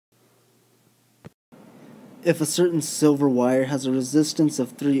If a certain silver wire has a resistance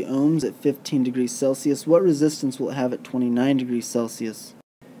of 3 ohms at 15 degrees Celsius, what resistance will it have at 29 degrees Celsius?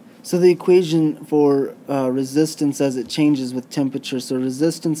 So the equation for resistance as it changes with temperature, so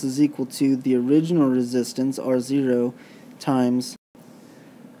resistance is equal to the original resistance, R0, times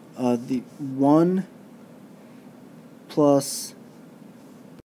the 1 plus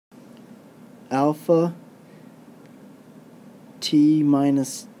alpha T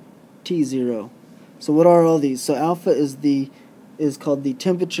minus T0. So what are all these? So alpha is called the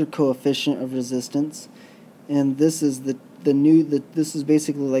temperature coefficient of resistance, and this is this is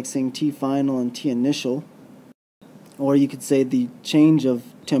basically like saying T final and T initial, or you could say the change of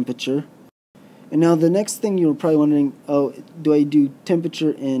temperature. And now the next thing you're probably wondering, oh, do I do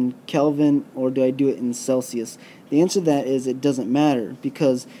temperature in Kelvin or do I do it in Celsius? The answer to that is it doesn't matter,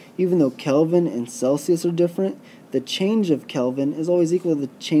 because even though Kelvin and Celsius are different, the change of Kelvin is always equal to the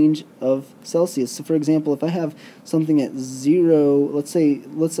change of Celsius. So for example, if I have something at 0, let's say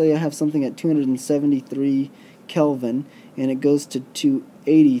I have something at 273 Kelvin and it goes to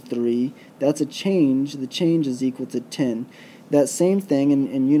 283, that's a change. The change is equal to 10. That same thing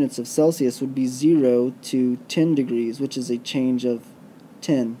in units of Celsius would be 0 to 10 degrees, which is a change of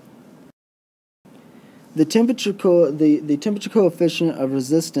 10. The temperature coefficient of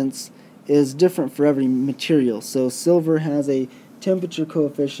resistance is different for every material. So silver has a temperature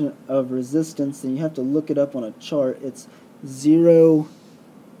coefficient of resistance, and you have to look it up on a chart. It's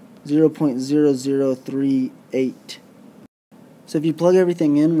 0.0038. So if you plug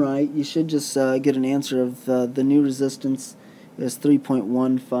everything in right, you should just get an answer of the new resistance is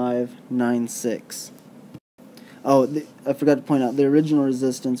 3.1596. Oh, I forgot to point out, the original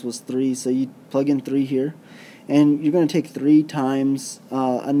resistance was 3, so you plug in 3 here, and you're going to take 3 times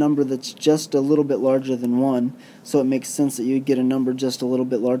a number that's just a little bit larger than 1, so it makes sense that you would get a number just a little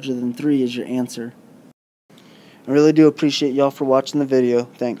bit larger than 3 as your answer. I really do appreciate y'all for watching the video.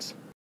 Thanks.